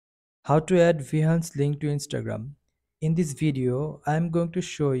How to add Behance link to Instagram. In this video, I am going to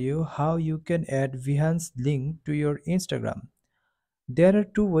show you how you can add Behance link to your Instagram. There are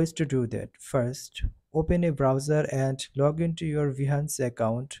two ways to do that. First, open a browser and log into your Behance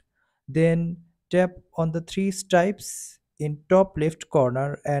account. Then tap on the three stripes in top left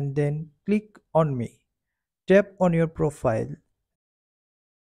corner and then click on me. Tap on your profile.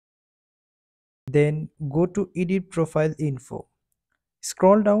 Then go to edit profile info.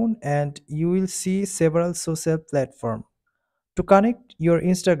 Scroll down and you will see several social platforms. To connect your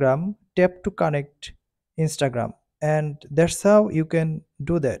Instagram, tap to connect Instagram, and that's how you can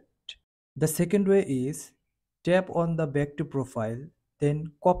do that. The second way is tap on the back to profile,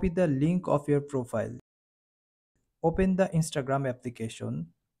 then copy the link of your profile. Open the Instagram application,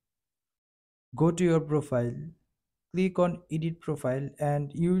 go to your profile, click on edit profile,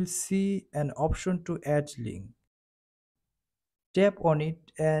 and you will see an option to add link. Tap on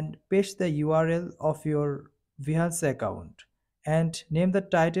it and paste the URL of your Behance account and name the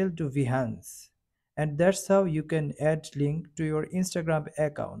title to Behance. And that's how you can add link to your Instagram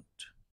account.